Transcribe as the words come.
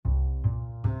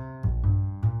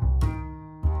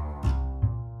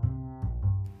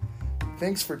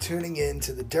Thanks for tuning in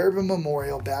to the Durban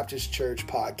Memorial Baptist Church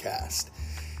podcast.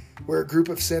 We're a group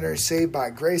of sinners saved by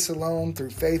grace alone,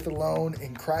 through faith alone,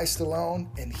 in Christ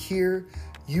alone, and here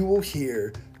you will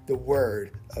hear the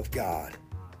Word of God.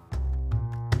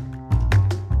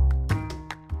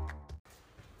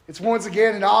 It's once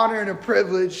again an honor and a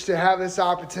privilege to have this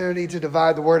opportunity to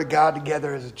divide the Word of God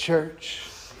together as a church.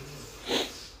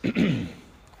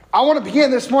 I want to begin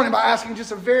this morning by asking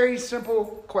just a very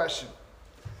simple question.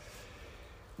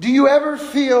 Do you ever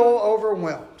feel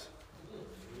overwhelmed?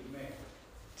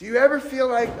 Do you ever feel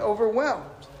like overwhelmed?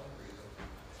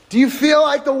 Do you feel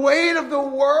like the weight of the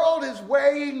world is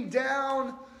weighing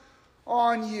down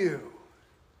on you?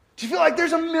 Do you feel like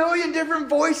there's a million different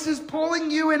voices pulling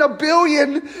you in a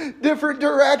billion different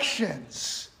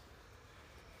directions?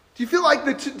 Do you feel like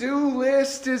the to-do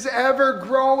list is ever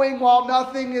growing while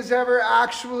nothing is ever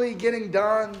actually getting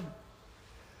done?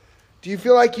 Do you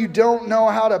feel like you don't know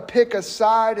how to pick a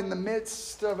side in the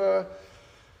midst of a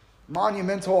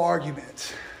monumental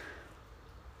argument?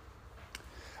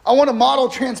 I want to model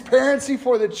transparency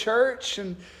for the church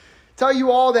and tell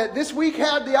you all that this week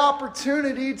had the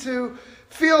opportunity to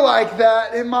feel like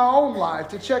that in my own life,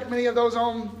 to check many of those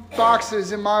own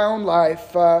boxes in my own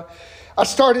life. I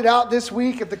started out this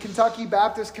week at the Kentucky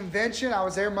Baptist Convention. I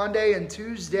was there Monday and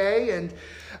Tuesday, and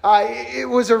it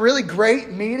was a really great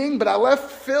meeting, but I left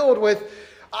filled with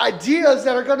ideas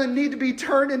that are going to need to be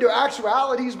turned into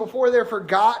actualities before they're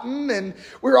forgotten. And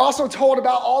we were also told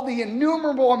about all the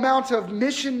innumerable amounts of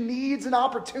mission needs and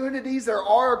opportunities there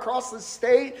are across the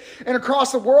state and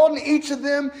across the world. And each of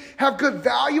them have good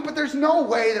value, but there's no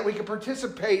way that we can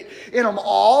participate in them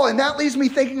all. And that leaves me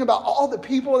thinking about all the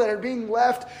people that are being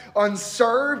left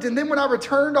unserved. And then when I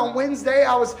returned on Wednesday,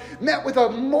 I was met with a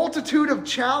multitude of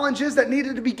challenges that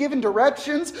needed to be given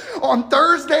directions. On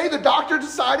Thursday, the doctor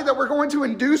decided that we're going to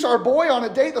induce our boy on a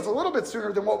date that's a little bit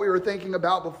sooner than what we were thinking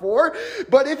about before.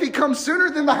 But if he comes sooner,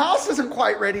 then the house isn't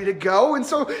quite ready to go. And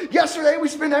so yesterday we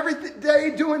spent every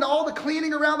day doing all the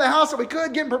cleaning around the house that we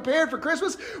could, getting prepared for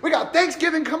Christmas. We got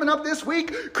Thanksgiving coming up this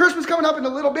week, Christmas coming up in a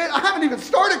little bit. I haven't even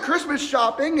started Christmas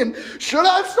shopping. And should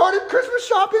I have started Christmas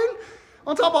shopping?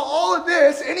 On top of all of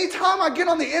this, anytime I get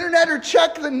on the internet or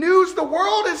check the news, the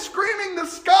world is screaming, the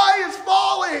sky is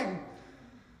falling.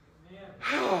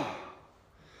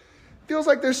 Feels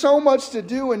like there's so much to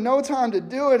do and no time to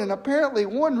do it, and apparently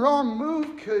one wrong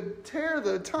move could tear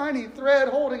the tiny thread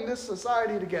holding this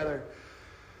society together.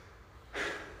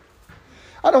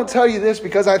 I don't tell you this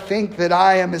because I think that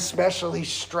I am especially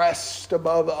stressed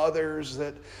above others,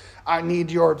 that I need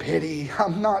your pity.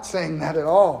 I'm not saying that at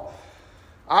all.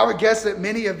 I would guess that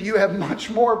many of you have much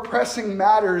more pressing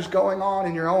matters going on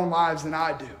in your own lives than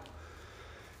I do.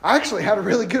 I actually had a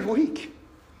really good week.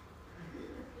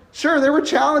 Sure, there were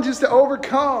challenges to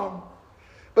overcome,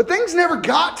 but things never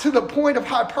got to the point of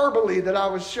hyperbole that I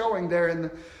was showing there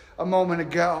a moment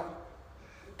ago.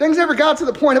 Things never got to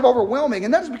the point of overwhelming,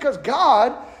 and that is because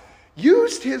God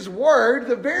used His Word,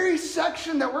 the very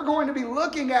section that we're going to be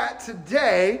looking at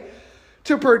today,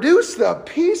 to produce the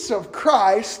peace of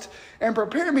Christ and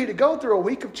prepare me to go through a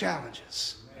week of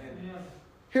challenges. Amen.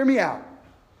 Hear me out.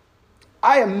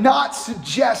 I am not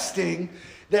suggesting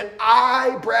that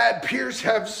I, Brad Pierce,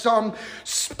 have some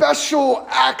special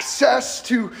access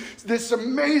to this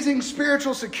amazing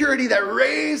spiritual security that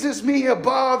raises me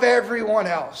above everyone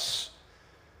else.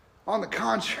 On the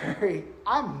contrary,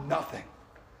 I'm nothing.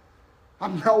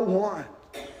 I'm no one.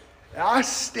 And I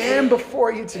stand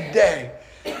before you today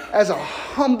as a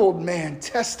humbled man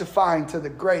testifying to the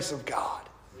grace of God.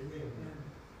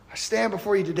 I stand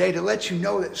before you today to let you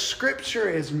know that Scripture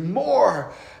is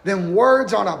more than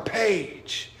words on a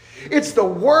page. It's the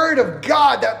Word of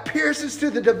God that pierces to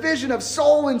the division of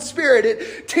soul and spirit.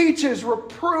 It teaches,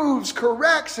 reproves,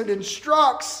 corrects, and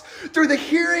instructs, through the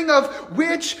hearing of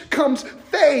which comes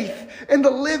faith. And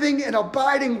the living and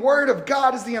abiding Word of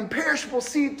God is the imperishable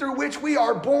seed through which we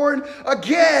are born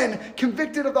again,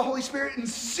 convicted of the Holy Spirit and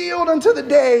sealed unto the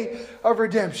day of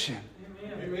redemption.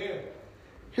 Amen.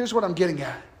 Here's what I'm getting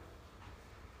at.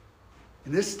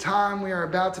 In this time we are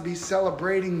about to be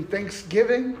celebrating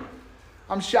Thanksgiving,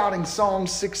 I'm shouting Psalm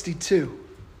 62.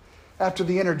 After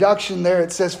the introduction there,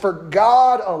 it says, "For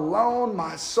God alone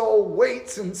my soul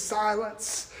waits in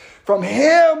silence. From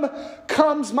Him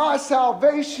comes my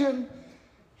salvation.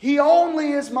 He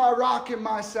only is my rock and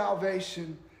my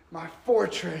salvation. My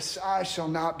fortress, I shall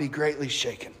not be greatly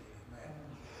shaken.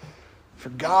 For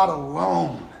God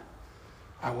alone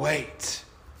I wait.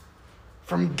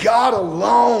 From God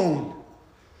alone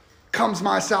comes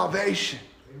my salvation."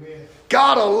 Amen.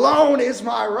 God alone is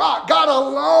my rock. God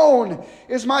alone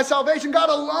is my salvation. God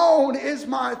alone is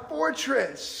my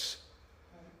fortress.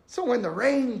 So when the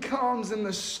rain comes and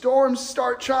the storms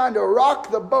start trying to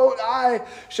rock the boat, I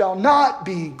shall not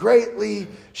be greatly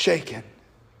shaken.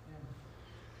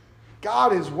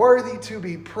 God is worthy to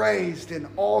be praised in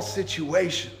all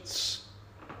situations.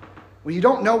 When you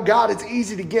don't know God, it's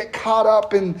easy to get caught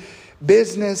up in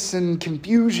business and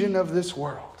confusion of this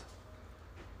world.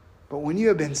 But when you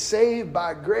have been saved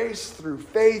by grace through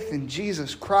faith in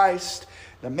Jesus Christ,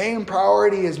 the main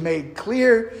priority is made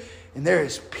clear and there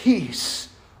is peace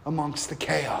amongst the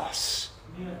chaos.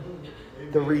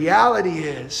 The reality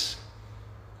is,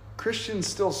 Christians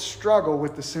still struggle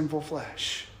with the sinful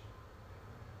flesh.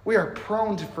 We are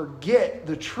prone to forget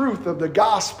the truth of the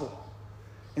gospel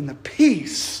and the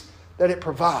peace that it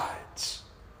provides.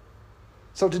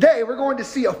 So today we're going to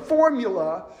see a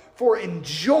formula for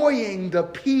enjoying the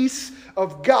peace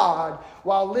of God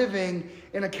while living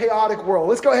in a chaotic world.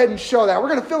 Let's go ahead and show that. We're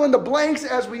going to fill in the blanks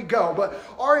as we go, but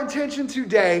our intention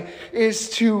today is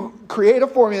to create a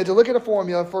formula, to look at a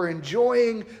formula for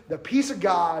enjoying the peace of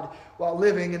God while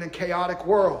living in a chaotic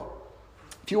world.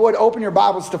 If you would, open your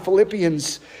Bibles to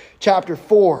Philippians chapter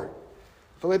 4.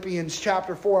 Philippians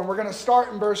chapter 4, and we're going to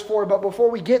start in verse 4, but before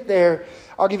we get there,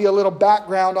 I'll give you a little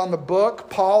background on the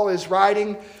book. Paul is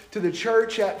writing to the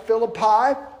church at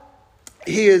Philippi.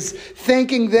 He is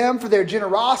thanking them for their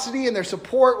generosity and their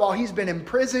support while he's been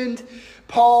imprisoned.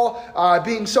 Paul,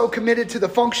 being so committed to the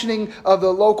functioning of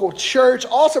the local church,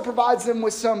 also provides them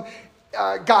with some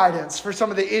guidance for some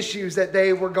of the issues that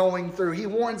they were going through. He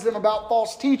warns them about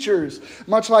false teachers,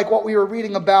 much like what we were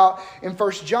reading about in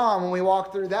 1 John when we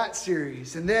walked through that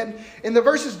series. And then in the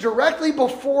verses directly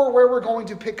before where we're going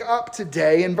to pick up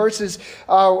today, in verses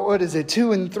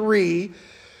 2 and 3,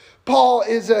 Paul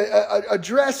is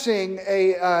addressing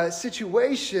a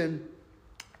situation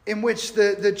in which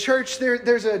the church,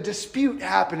 there's a dispute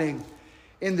happening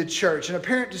in the church, an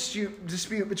apparent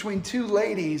dispute between two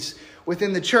ladies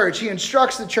within the church. He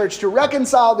instructs the church to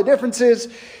reconcile the differences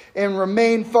and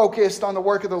remain focused on the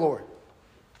work of the Lord.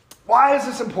 Why is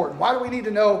this important? Why do we need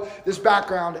to know this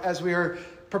background as we are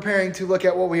preparing to look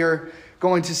at what we are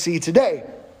going to see today?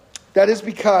 That is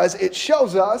because it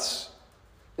shows us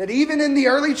that even in the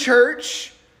early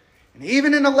church, and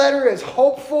even in a letter as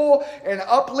hopeful and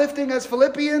uplifting as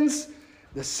Philippians,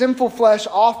 the sinful flesh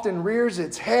often rears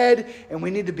its head, and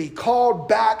we need to be called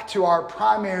back to our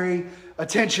primary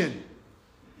attention.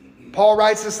 Paul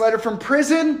writes this letter from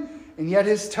prison, and yet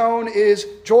his tone is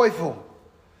joyful.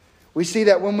 We see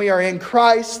that when we are in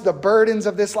Christ, the burdens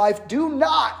of this life do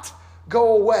not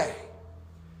go away,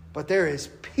 but there is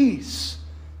peace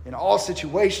in all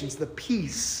situations, the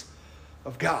peace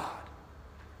of God.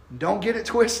 And don't get it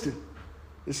twisted.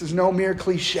 This is no mere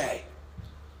cliche.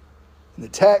 In the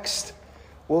text,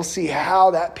 we'll see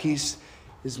how that peace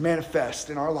is manifest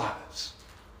in our lives.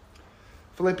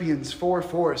 Philippians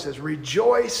 4:4 says,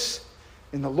 "Rejoice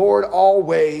in the Lord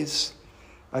always.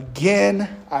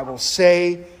 Again, I will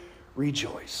say,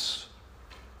 rejoice."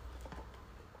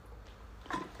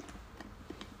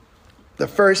 The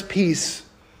first piece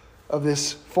of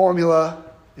this formula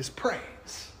is praise.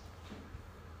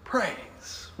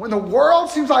 Praise. When the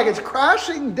world seems like it's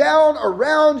crashing down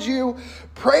around you,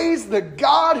 praise the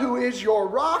God who is your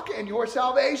rock and your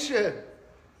salvation.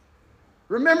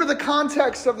 Remember the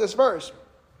context of this verse.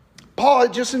 Paul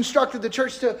had just instructed the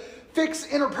church to fix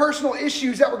interpersonal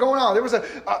issues that were going on. There was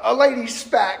a lady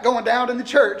spat going down in the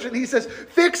church, and he says,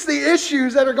 fix the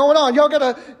issues that are going on. Y'all got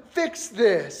to fix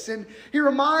this. And he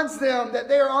reminds them that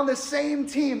they are on the same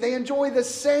team. They enjoy the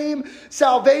same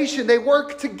salvation. They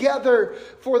work together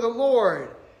for the Lord.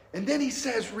 And then he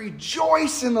says,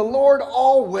 rejoice in the Lord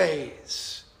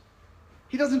always.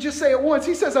 He doesn't just say it once.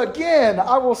 He says, again,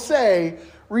 I will say,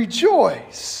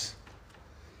 rejoice.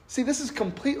 See, this is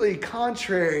completely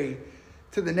contrary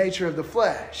to the nature of the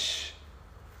flesh.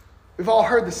 We've all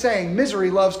heard the saying,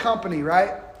 misery loves company,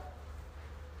 right?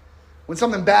 When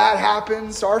something bad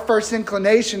happens, our first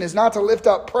inclination is not to lift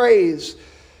up praise.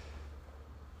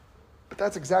 But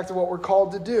that's exactly what we're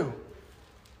called to do.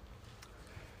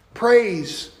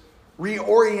 Praise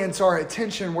reorients our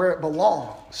attention where it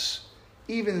belongs,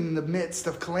 even in the midst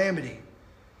of calamity.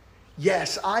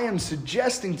 Yes, I am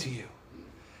suggesting to you,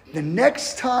 the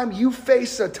next time you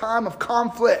face a time of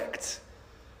conflict,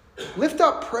 lift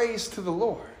up praise to the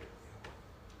Lord.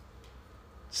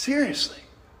 Seriously.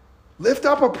 Lift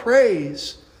up a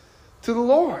praise to the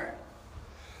Lord.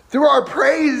 Through our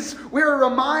praise, we are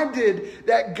reminded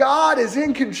that God is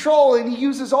in control and He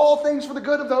uses all things for the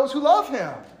good of those who love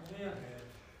Him. Amen.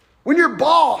 When your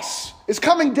boss is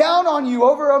coming down on you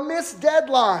over a missed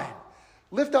deadline,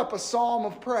 lift up a psalm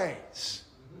of praise.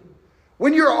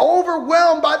 When you're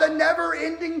overwhelmed by the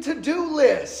never-ending to-do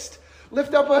list,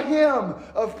 Lift up a hymn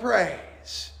of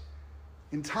praise.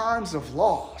 In times of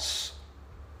loss,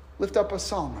 lift up a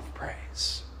song of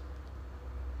praise.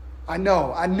 I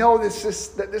know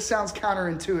that this sounds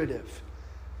counterintuitive.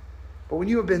 But when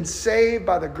you have been saved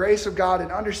by the grace of God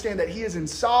and understand that He is in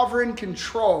sovereign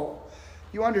control,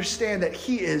 you understand that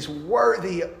He is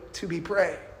worthy to be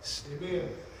praised. Amen.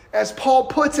 As Paul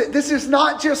puts it, this is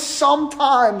not just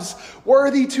sometimes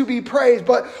worthy to be praised,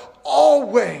 but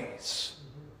always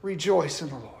rejoice in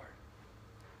the Lord.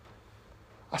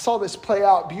 I saw this play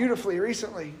out beautifully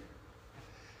recently.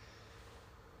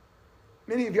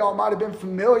 Many of y'all might have been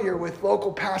familiar with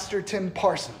local pastor Tim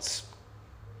Parsons.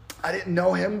 I didn't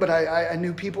know him, but I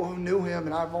knew people who knew him,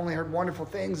 and I've only heard wonderful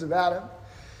things about him.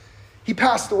 He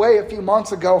passed away a few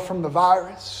months ago from the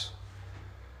virus.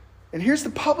 And here's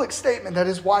the public statement that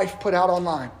his wife put out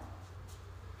online.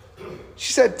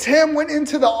 She said, Tim went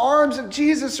into the arms of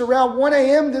Jesus around 1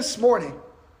 a.m. this morning.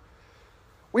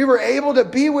 We were able to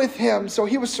be with him, so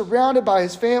he was surrounded by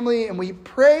his family, and we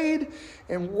prayed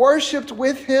and worshiped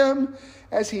with him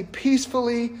as he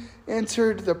peacefully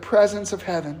entered the presence of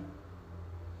heaven.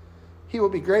 He will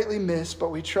be greatly missed, but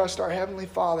we trust our Heavenly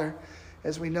Father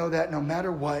as we know that no matter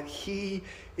what, He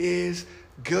is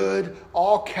good,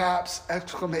 all caps,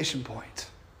 exclamation point.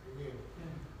 Amen.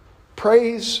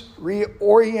 Praise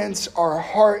reorients our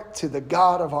heart to the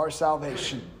God of our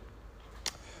salvation.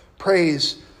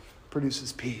 Praise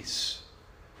produces peace.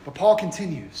 But Paul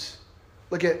continues.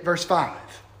 Look at verse 5.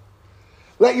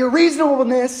 Let your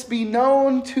reasonableness be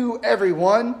known to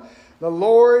everyone. The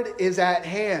Lord is at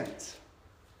hand.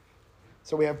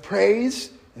 So we have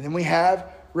praise, and then we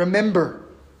have remember.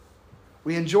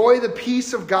 We enjoy the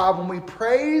peace of God when we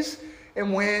praise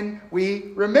and when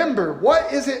we remember.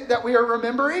 What is it that we are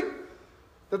remembering?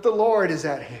 That the Lord is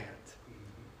at hand.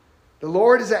 The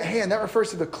Lord is at hand. That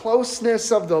refers to the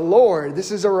closeness of the Lord.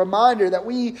 This is a reminder that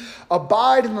we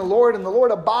abide in the Lord and the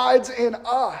Lord abides in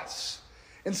us.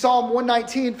 In Psalm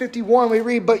 119:51, we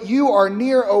read, but you are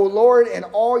near, O Lord, and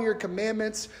all your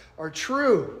commandments are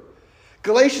true.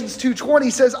 Galatians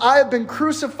 2:20 says, I have been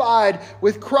crucified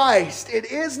with Christ.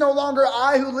 It is no longer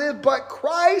I who live, but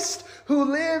Christ who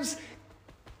lives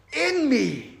in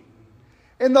me.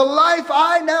 In the life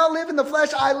I now live in the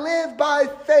flesh, I live by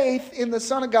faith in the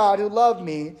Son of God who loved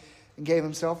me and gave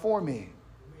himself for me.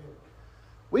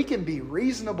 We can be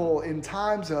reasonable in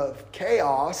times of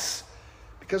chaos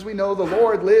because we know the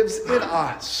Lord lives in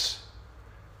us.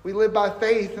 We live by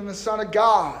faith in the Son of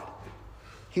God.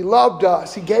 He loved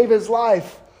us. He gave his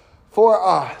life for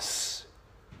us.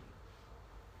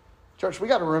 Church, we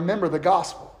got to remember the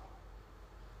gospel.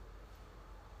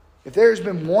 If there's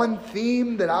been one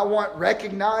theme that I want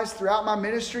recognized throughout my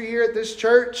ministry here at this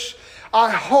church,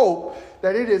 I hope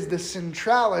that it is the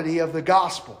centrality of the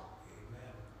gospel.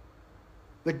 Amen.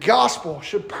 The gospel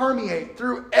should permeate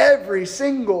through every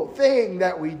single thing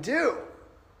that we do.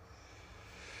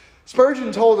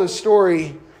 Spurgeon told a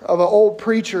story of an old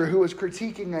preacher who was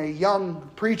critiquing a young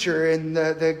preacher, and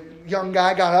the young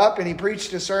guy got up and he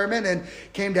preached a sermon and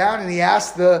came down and he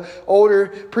asked the older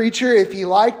preacher if he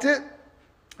liked it.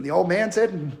 The old man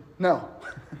said, no.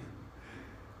 The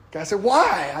guy said,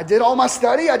 why? I did all my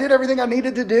study. I did everything I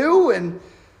needed to do. And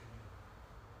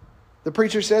the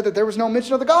preacher said that there was no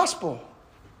mention of the gospel.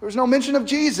 There was no mention of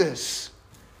Jesus.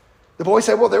 The boy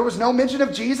said, well, there was no mention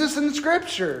of Jesus in the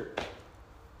scripture.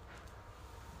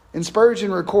 And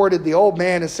Spurgeon recorded the old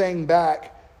man as saying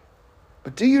back,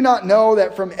 but do you not know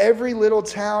that from every little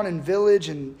town and village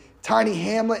and tiny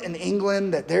hamlet in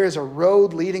England that there is a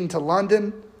road leading to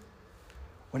London?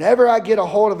 Whenever I get a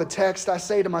hold of a text, I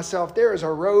say to myself, there is a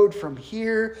road from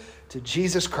here to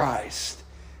Jesus Christ.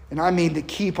 And I mean to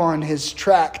keep on his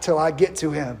track till I get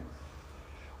to him.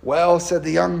 Well, said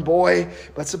the young boy,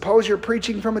 but suppose you're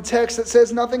preaching from a text that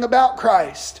says nothing about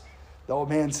Christ. The old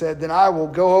man said, then I will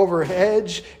go over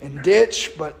hedge and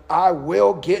ditch, but I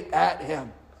will get at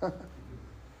him.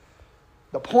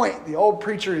 The point the old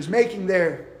preacher is making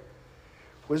there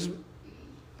was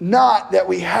not that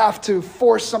we have to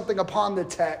force something upon the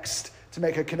text to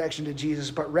make a connection to Jesus,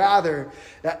 but rather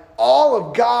that all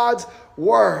of God's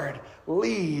word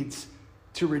leads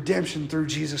to redemption through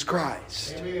Jesus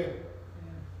Christ. Amen.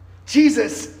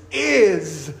 Jesus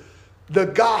is the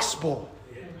gospel.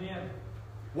 Amen.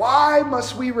 Why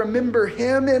must we remember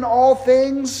him in all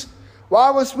things?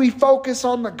 Why must we focus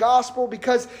on the gospel?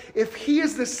 Because if he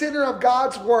is the center of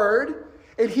God's word,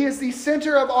 and he is the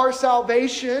center of our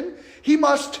salvation, he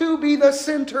must too be the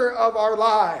center of our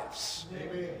lives.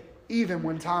 Amen. Even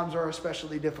when times are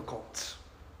especially difficult.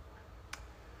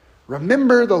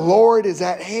 Remember, the Lord is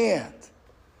at hand.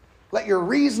 Let your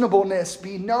reasonableness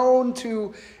be known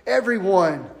to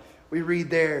everyone. we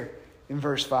read there in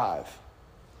verse 5.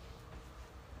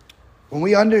 When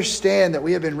we understand that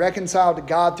we have been reconciled to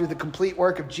God through the complete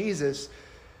work of Jesus,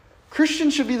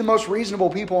 Christians should be the most reasonable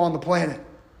people on the planet.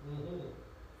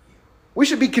 We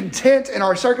should be content in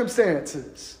our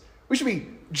circumstances. We should be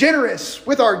generous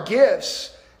with our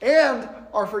gifts and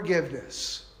our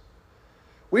forgiveness.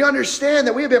 We understand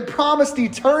that we have been promised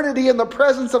eternity in the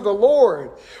presence of the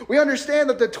Lord. We understand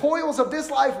that the toils of this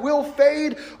life will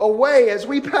fade away as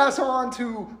we pass on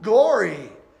to glory.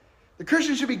 The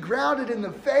Christian should be grounded in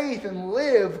the faith and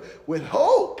live with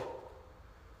hope.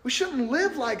 We shouldn't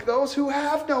live like those who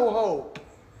have no hope.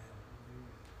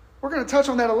 We're going to touch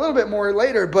on that a little bit more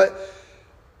later, but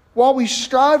while we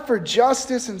strive for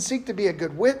justice and seek to be a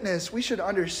good witness, we should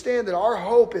understand that our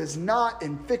hope is not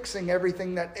in fixing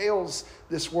everything that ails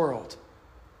this world.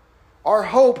 Our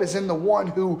hope is in the one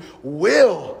who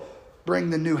will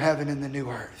bring the new heaven and the new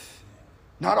earth,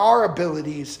 not our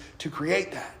abilities to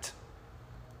create that.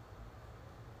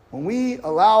 When we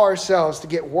allow ourselves to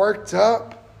get worked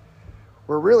up,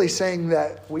 we're really saying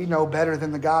that we know better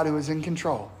than the God who is in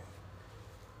control.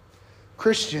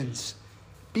 Christians,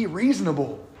 be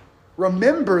reasonable.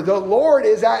 Remember, the Lord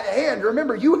is at hand.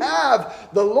 Remember, you have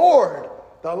the Lord.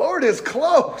 The Lord is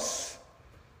close.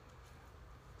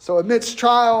 So amidst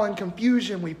trial and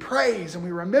confusion, we praise and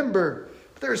we remember.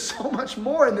 But there's so much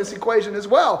more in this equation as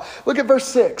well. Look at verse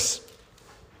 6.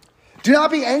 Do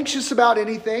not be anxious about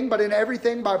anything, but in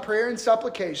everything by prayer and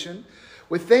supplication,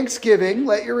 with thanksgiving,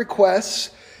 let your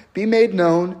requests be made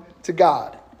known to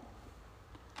God.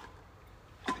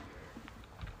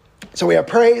 So we have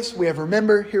praise, we have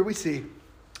remember, here we see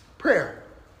prayer.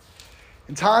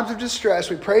 In times of distress,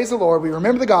 we praise the Lord, we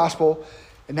remember the gospel,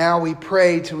 and now we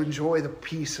pray to enjoy the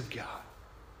peace of God.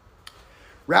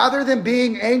 Rather than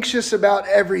being anxious about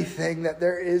everything that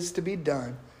there is to be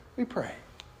done, we pray.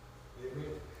 Amen.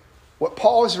 What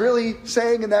Paul is really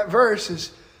saying in that verse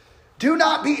is, do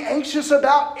not be anxious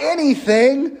about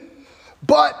anything,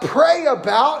 but pray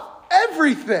about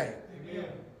everything. Amen.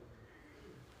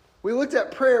 We looked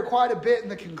at prayer quite a bit in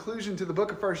the conclusion to the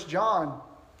book of 1 John.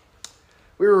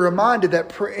 We were reminded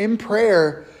that in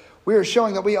prayer, we are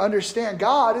showing that we understand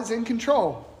God is in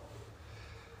control.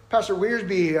 Pastor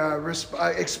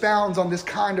Wiersbe expounds on this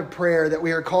kind of prayer that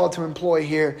we are called to employ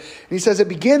here. And he says it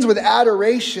begins with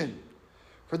adoration.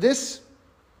 For this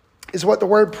is what the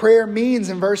word prayer means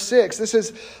in verse 6. This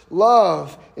is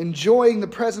love, enjoying the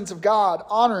presence of God,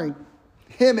 honoring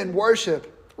Him in worship.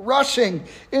 Rushing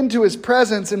into His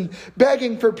presence and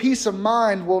begging for peace of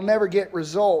mind will never get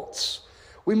results.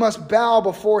 We must bow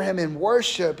before Him in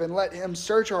worship and let Him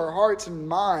search our hearts and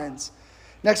minds.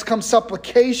 Next comes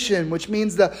supplication, which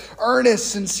means the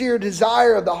earnest, sincere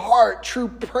desire of the heart. True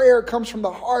prayer comes from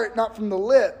the heart, not from the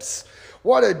lips.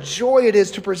 What a joy it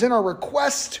is to present our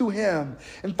requests to Him.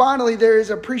 And finally, there is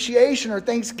appreciation or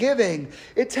thanksgiving.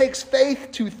 It takes faith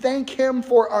to thank Him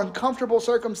for uncomfortable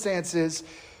circumstances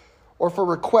or for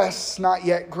requests not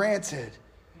yet granted.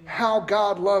 How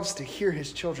God loves to hear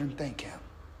His children thank Him.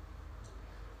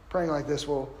 Praying like this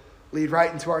will lead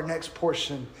right into our next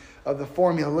portion of the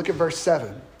formula. Look at verse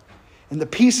 7. And the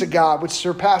peace of God, which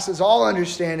surpasses all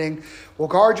understanding, will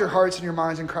guard your hearts and your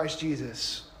minds in Christ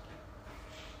Jesus.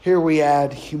 Here we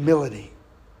add humility.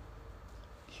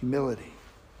 Humility.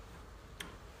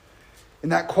 In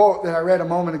that quote that I read a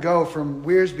moment ago from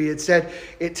Wiersbe, it said,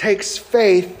 it takes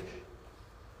faith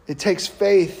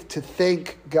to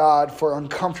thank God for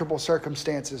uncomfortable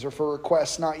circumstances or for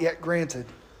requests not yet granted.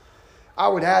 I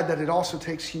would add that it also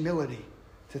takes humility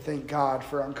to thank God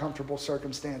for uncomfortable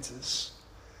circumstances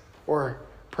or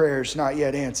prayers not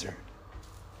yet answered.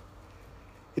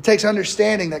 It takes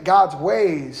understanding that God's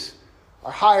ways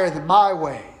are higher than my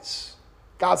ways.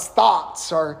 God's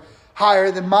thoughts are higher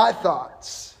than my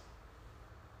thoughts.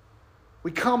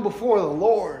 We come before the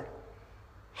Lord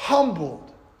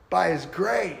humbled by His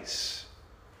grace.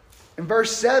 In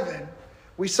verse 7,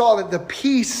 we saw that the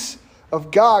peace of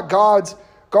God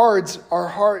guards our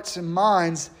hearts and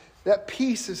minds. That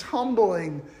peace is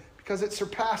humbling because it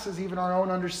surpasses even our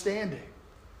own understanding.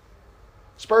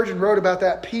 Spurgeon wrote about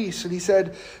that peace, and he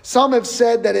said, some have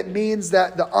said that it means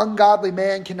that the ungodly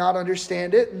man cannot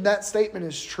understand it, and that statement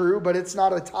is true, but it's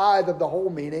not a tithe of the whole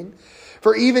meaning.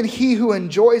 For even he who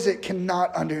enjoys it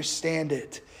cannot understand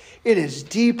it. It is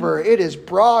deeper, it is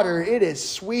broader, it is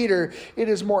sweeter, it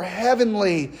is more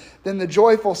heavenly than the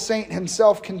joyful saint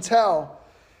himself can tell.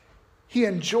 He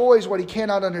enjoys what he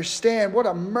cannot understand. What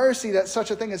a mercy that such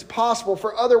a thing is possible,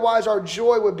 for otherwise our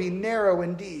joy would be narrow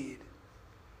indeed.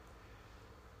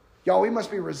 Y'all, we must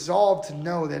be resolved to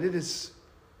know that it is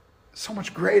so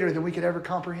much greater than we could ever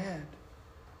comprehend.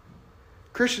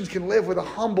 Christians can live with a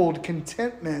humbled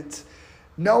contentment,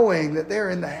 knowing that they're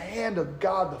in the hand of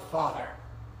God the Father.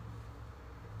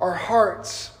 Our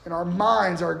hearts and our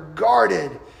minds are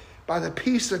guarded by the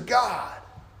peace of God.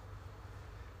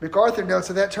 MacArthur notes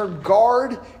that that term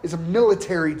guard is a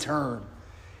military term.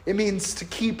 It means to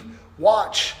keep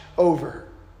watch over.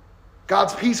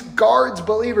 God's peace guards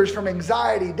believers from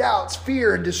anxiety, doubts,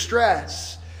 fear, and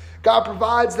distress. God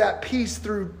provides that peace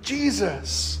through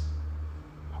Jesus.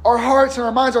 Our hearts and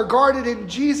our minds are guarded in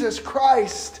Jesus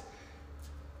Christ.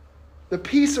 The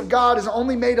peace of God is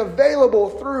only made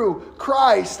available through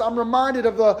Christ. I'm reminded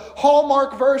of the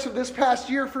hallmark verse of this past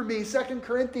year for me. 2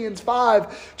 Corinthians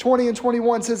 5:20 and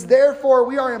 21 says, "Therefore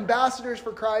we are ambassadors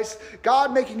for Christ,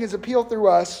 God making his appeal through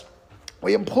us.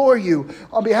 We implore you,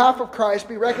 on behalf of Christ,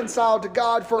 be reconciled to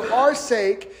God. For our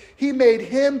sake, he made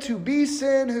him to be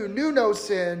sin who knew no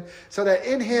sin, so that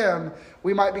in him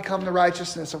we might become the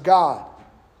righteousness of God."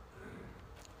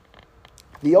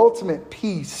 The ultimate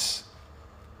peace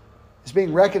is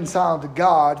being reconciled to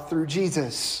God through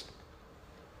Jesus.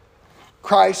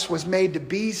 Christ was made to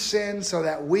be sin so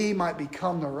that we might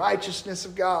become the righteousness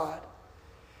of God.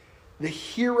 The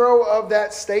hero of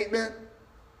that statement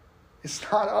is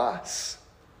not us.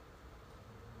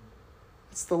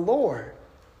 It's the Lord.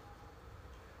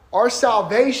 Our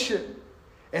salvation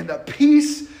and the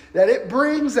peace that it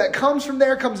brings, that comes from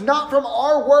there, comes not from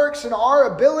our works and our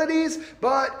abilities,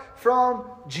 but from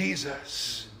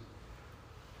Jesus.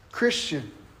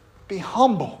 Christian, be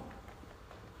humble.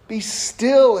 Be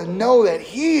still and know that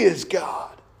he is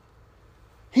God.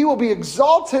 He will be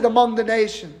exalted among the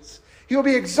nations. He will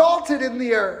be exalted in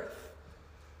the earth.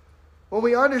 When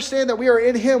we understand that we are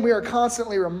in him, we are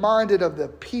constantly reminded of the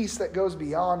peace that goes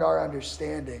beyond our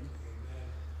understanding.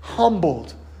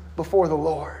 Humbled before the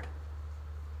Lord.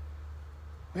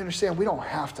 We understand we don't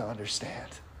have to understand.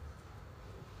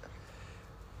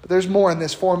 But there's more in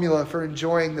this formula for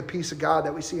enjoying the peace of God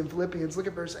that we see in Philippians. Look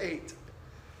at verse 8.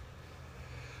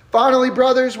 "Finally,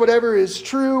 brothers, whatever is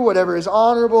true, whatever is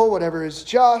honorable, whatever is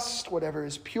just, whatever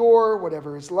is pure,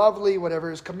 whatever is lovely,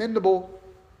 whatever is commendable,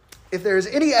 if there is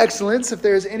any excellence, if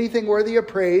there is anything worthy of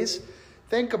praise,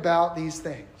 think about these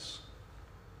things."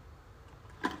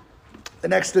 The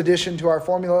next addition to our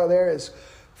formula there is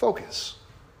focus.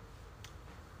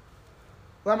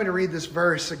 Allow me to read this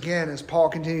verse again as Paul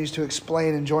continues to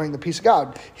explain enjoying the peace of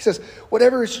God. He says,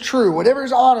 "Whatever is true, whatever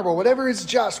is honorable, whatever is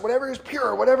just, whatever is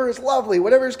pure, whatever is lovely,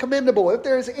 whatever is commendable, if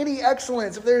there is any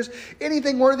excellence, if there is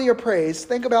anything worthy of praise,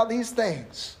 think about these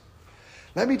things."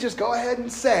 Let me just go ahead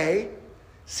and say,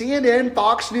 CNN,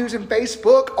 Fox News, and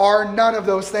Facebook are none of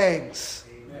those things.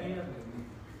 Amen.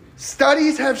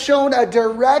 Studies have shown a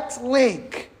direct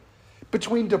link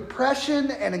between depression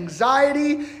and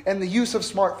anxiety and the use of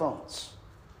smartphones.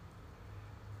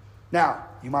 Now,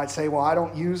 you might say, well, I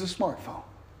don't use a smartphone,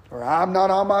 or I'm not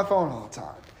on my phone all the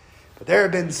time. But there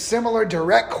have been similar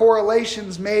direct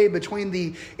correlations made between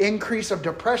the increase of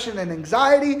depression and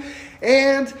anxiety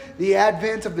and the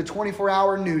advent of the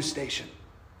 24-hour news station.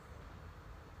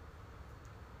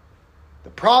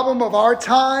 The problem of our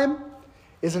time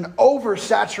is an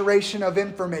oversaturation of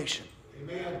information.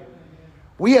 Amen.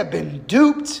 We have been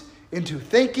duped into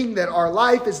thinking that our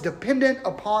life is dependent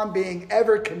upon being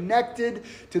ever connected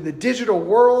to the digital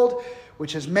world,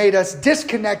 which has made us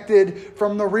disconnected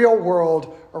from the real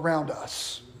world around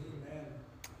us. Amen.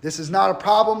 This is not a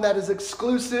problem that is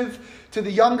exclusive to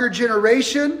the younger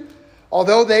generation,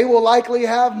 although they will likely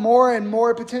have more and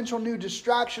more potential new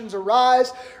distractions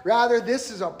arise. Rather, this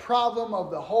is a problem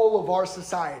of the whole of our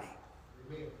society.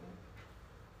 Amen.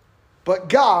 But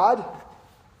God,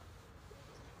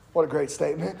 what a great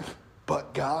statement.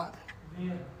 But God,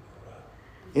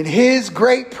 in his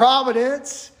great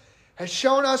providence, has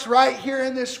shown us right here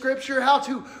in this scripture how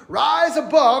to rise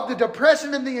above the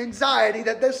depression and the anxiety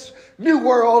that this new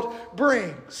world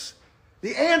brings.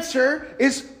 The answer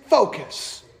is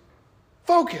focus.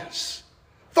 Focus.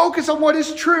 Focus on what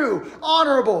is true,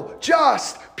 honorable,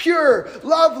 just, pure,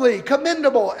 lovely,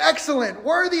 commendable, excellent,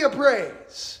 worthy of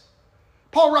praise.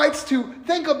 Paul writes to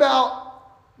think about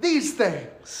these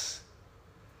things.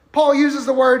 Paul uses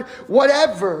the word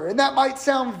whatever, and that might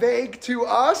sound vague to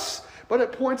us, but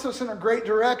it points us in a great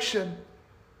direction.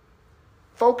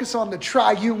 Focus on the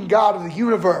triune God of the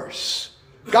universe.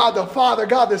 God the Father,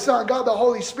 God the Son, God the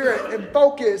Holy Spirit, and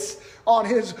focus on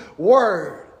his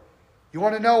word. You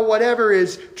want to know whatever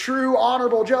is true,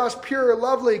 honorable, just, pure,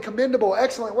 lovely, commendable,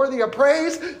 excellent, worthy of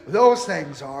praise? Those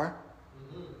things are.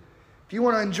 If you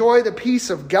want to enjoy the peace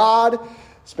of God,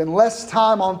 spend less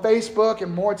time on Facebook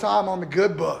and more time on the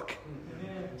good book.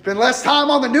 Spend less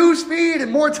time on the news feed and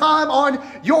more time on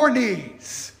your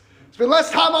knees. Spend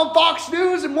less time on Fox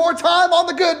News and more time on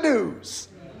the good news.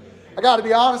 I got to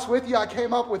be honest with you. I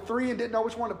came up with 3 and didn't know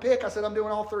which one to pick. I said, I'm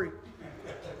doing all 3.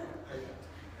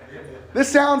 This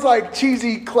sounds like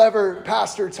cheesy, clever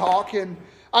pastor talk, and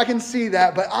I can see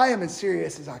that, but I am as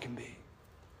serious as I can be.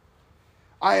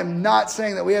 I am not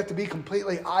saying that we have to be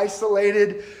completely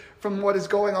isolated from what is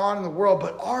going on in the world,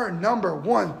 but our number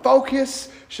one focus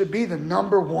should be the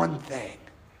number one thing.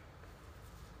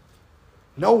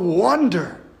 No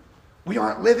wonder we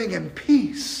aren't living in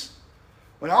peace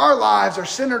when our lives are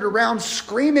centered around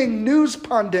screaming news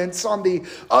pundits on the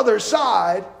other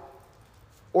side,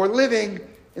 or living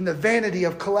in the vanity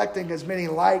of collecting as many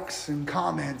likes and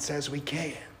comments as we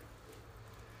can.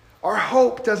 Our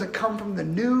hope doesn't come from the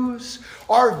news.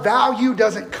 Our value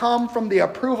doesn't come from the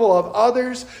approval of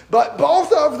others. But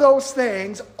both of those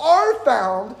things are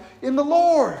found in the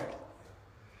Lord.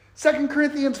 2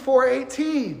 Corinthians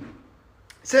 4:18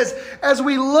 says, as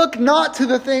we look not to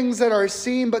the things that are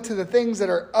seen, but to the things that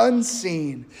are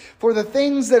unseen. For the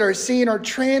things that are seen are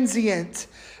transient,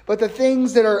 but the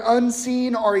things that are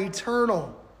unseen are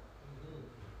eternal.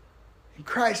 In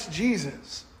Christ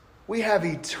Jesus, we have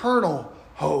eternal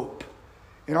hope,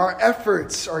 and our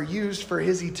efforts are used for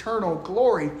his eternal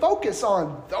glory. Focus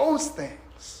on those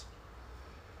things.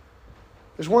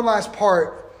 There's one last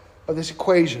part of this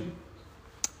equation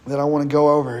that I want to go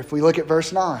over. If we look at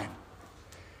verse 9.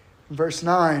 In verse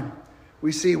 9,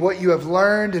 we see what you have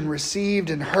learned and received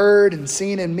and heard and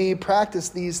seen in me. Practice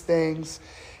these things,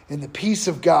 and the peace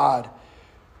of God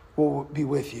will be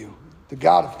with you. The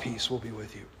God of peace will be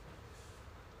with you.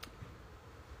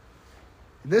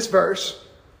 In this verse,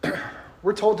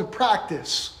 we're told to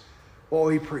practice what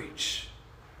we preach.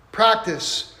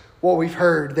 Practice what we've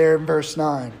heard there in verse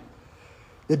 9.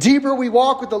 The deeper we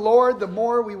walk with the Lord, the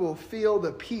more we will feel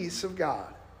the peace of God.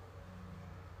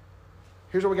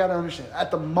 Here's what we got to understand.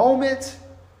 At the moment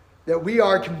that we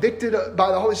are convicted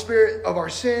by the Holy Spirit of our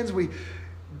sins, we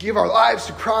give our lives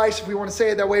to Christ, if we want to say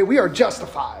it that way, we are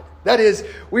justified. That is,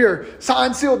 we are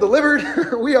signed, sealed,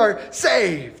 delivered. We are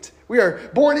saved. We are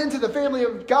born into the family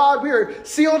of God. We are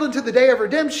sealed into the day of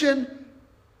redemption.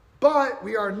 But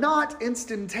we are not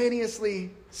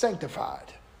instantaneously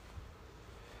sanctified.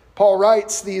 Paul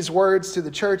writes these words to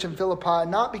the church in Philippi,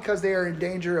 not because they are in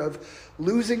danger of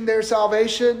losing their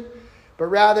salvation, but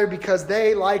rather because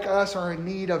they, like us, are in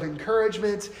need of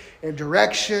encouragement and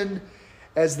direction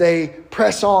as they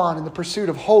press on in the pursuit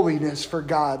of holiness for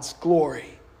God's glory.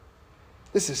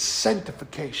 This is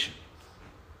sanctification.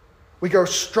 We grow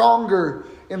stronger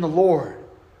in the Lord.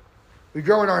 We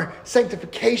grow in our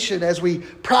sanctification as we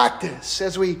practice,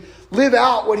 as we live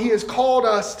out what he has called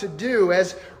us to do,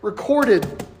 as recorded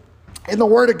in the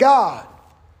Word of God.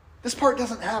 This part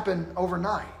doesn't happen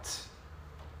overnight.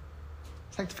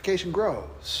 Sanctification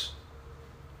grows.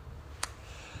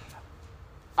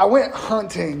 I went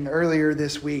hunting earlier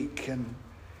this week, and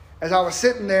as I was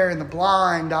sitting there in the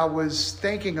blind, I was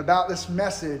thinking about this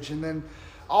message, and then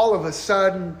all of a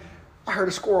sudden, I heard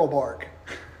a squirrel bark.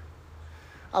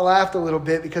 I laughed a little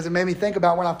bit because it made me think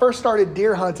about when I first started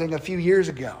deer hunting a few years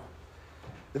ago.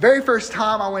 The very first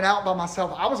time I went out by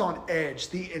myself, I was on edge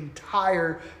the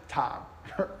entire time.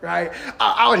 Right?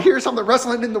 I would hear something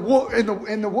rustling in the woods,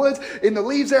 in the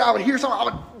leaves there. I would hear something. I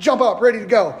would jump up, ready to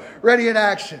go, ready in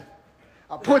action.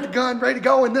 I point the gun, ready to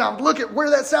go, and then I'd look at where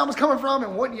that sound was coming from,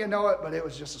 and wouldn't you know it, but it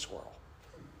was just a squirrel.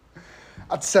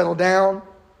 I'd settle down,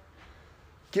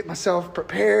 get myself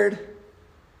prepared,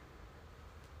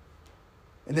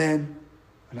 and then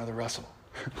another rustle.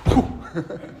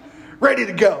 Ready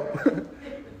to go.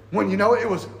 When you know it, it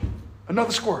was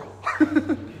another squirrel.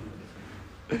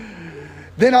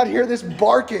 Then I'd hear this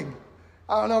barking.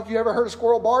 I don't know if you ever heard a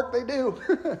squirrel bark. They do.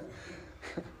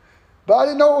 But I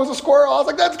didn't know it was a squirrel. I was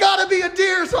like, that's got to be a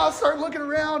deer. So I start looking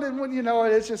around, and when you know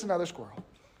it, it's just another squirrel.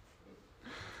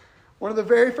 One of the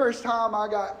very first time I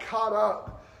got caught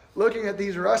up looking at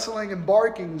these rustling and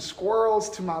barking squirrels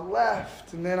to my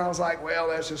left. And then I was like, well,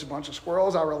 that's just a bunch of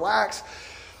squirrels. I relaxed,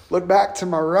 look back to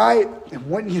my right, and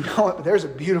wouldn't you know it, there's a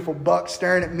beautiful buck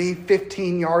staring at me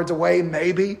 15 yards away,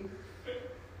 maybe.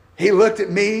 He looked at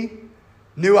me,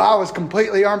 knew I was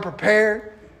completely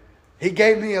unprepared. He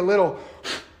gave me a little,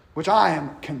 which I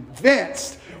am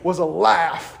convinced was a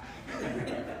laugh.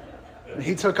 And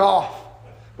he took off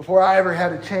before I ever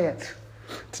had a chance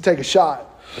to take a shot.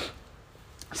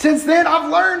 Since then, I've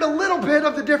learned a little bit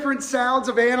of the different sounds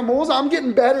of animals. I'm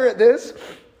getting better at this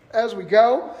as we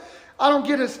go. I don't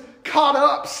get as caught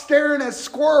up staring at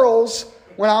squirrels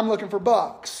when I'm looking for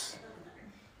bucks.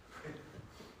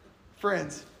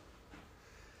 Friends,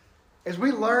 as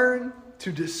we learn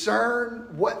to discern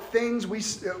what things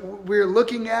we're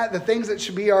looking at, the things that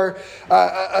should be our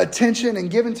attention and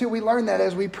given to. We learn that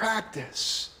as we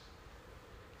practice.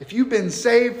 If you've been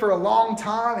saved for a long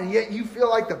time and yet you feel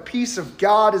like the peace of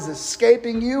God is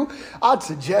escaping you, I'd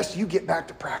suggest you get back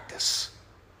to practice.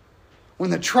 When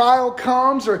the trial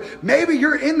comes, or maybe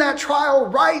you're in that trial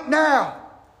right now,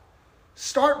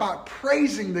 start by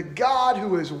praising the God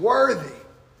who is worthy.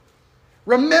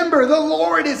 Remember, the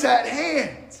Lord is at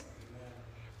hand.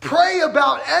 Pray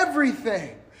about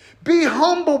everything. Be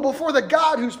humble before the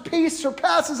God whose peace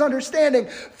surpasses understanding.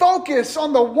 Focus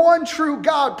on the one true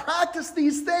God. Practice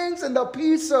these things and the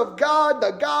peace of God,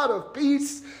 the God of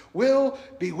peace, will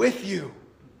be with you.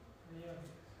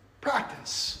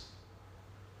 Practice.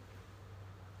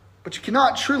 But you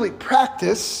cannot truly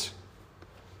practice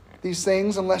these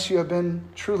things unless you have been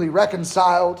truly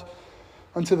reconciled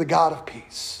unto the God of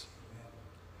peace.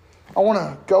 I want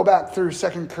to go back through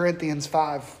 2 Corinthians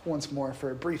 5 once more for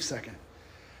a brief second.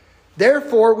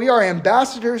 Therefore, we are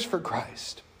ambassadors for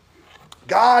Christ,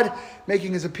 God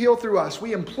making his appeal through us.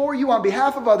 We implore you on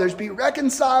behalf of others, be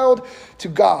reconciled to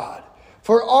God.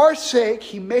 For our sake,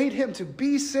 he made him to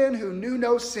be sin who knew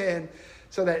no sin,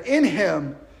 so that in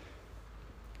him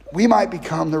we might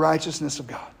become the righteousness of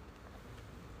God.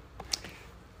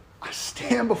 I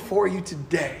stand before you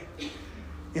today,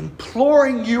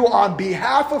 imploring you on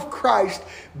behalf of Christ,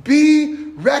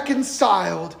 be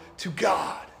reconciled to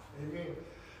God. Amen.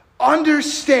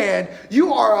 Understand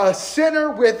you are a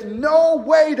sinner with no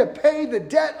way to pay the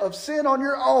debt of sin on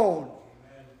your own. Amen.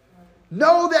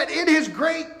 Know that in his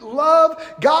great love,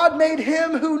 God made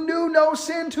him who knew no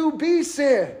sin to be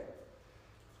sin,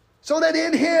 so that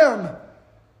in him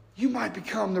you might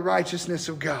become the righteousness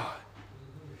of God.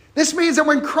 This means that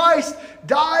when Christ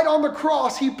died on the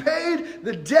cross, he paid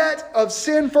the debt of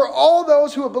sin for all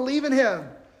those who believe in him.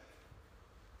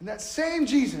 And that same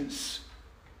Jesus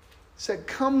said,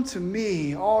 come to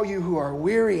me, all you who are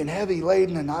weary and heavy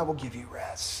laden, and I will give you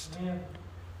rest. Amen.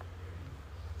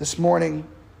 This morning,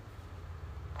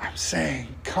 I'm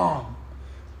saying, come,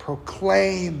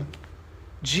 proclaim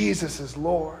Jesus as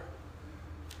Lord.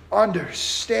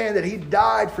 Understand that he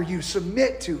died for you.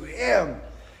 Submit to him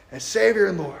as Savior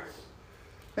and Lord.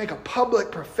 Make a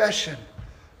public profession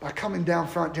by coming down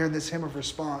front during this hymn of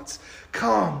response.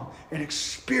 Come and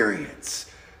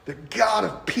experience the God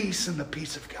of peace and the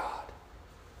peace of God.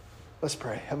 Let's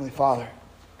pray. Heavenly Father,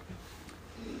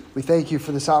 we thank you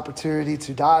for this opportunity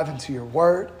to dive into your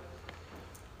word.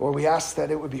 Lord, we ask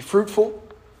that it would be fruitful,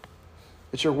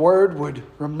 that your word would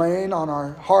remain on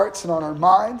our hearts and on our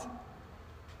minds,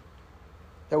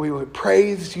 that we would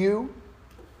praise you,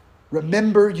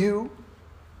 remember you,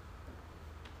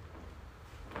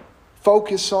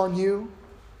 focus on you,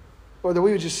 or that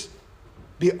we would just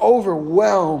be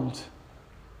overwhelmed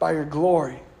by your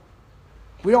glory.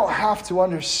 We don't have to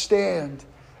understand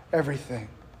everything.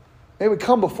 May we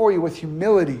come before you with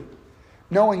humility,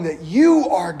 knowing that you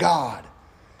are God,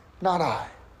 not I.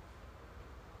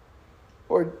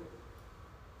 Lord,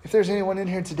 if there's anyone in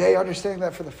here today understanding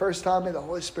that for the first time, may the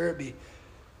Holy Spirit be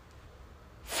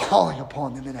falling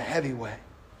upon them in a heavy way.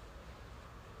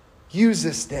 Use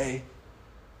this day.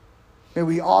 May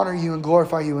we honor you and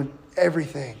glorify you in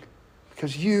everything,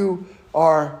 because you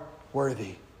are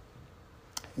worthy.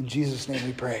 In Jesus' name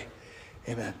we pray.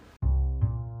 Amen.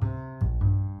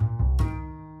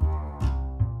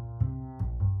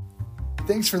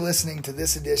 Thanks for listening to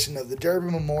this edition of the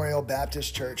Durbin Memorial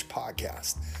Baptist Church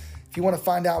podcast. If you want to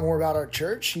find out more about our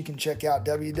church, you can check out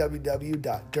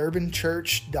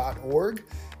www.durbinchurch.org.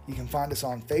 You can find us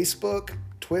on Facebook,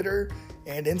 Twitter,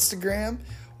 and Instagram,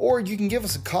 or you can give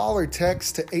us a call or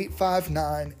text to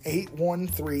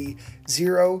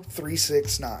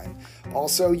 859-813-0369.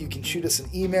 Also, you can shoot us an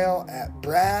email at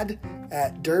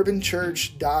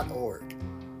brad@durbinchurch.org.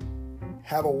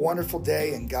 Have a wonderful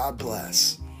day and God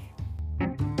bless.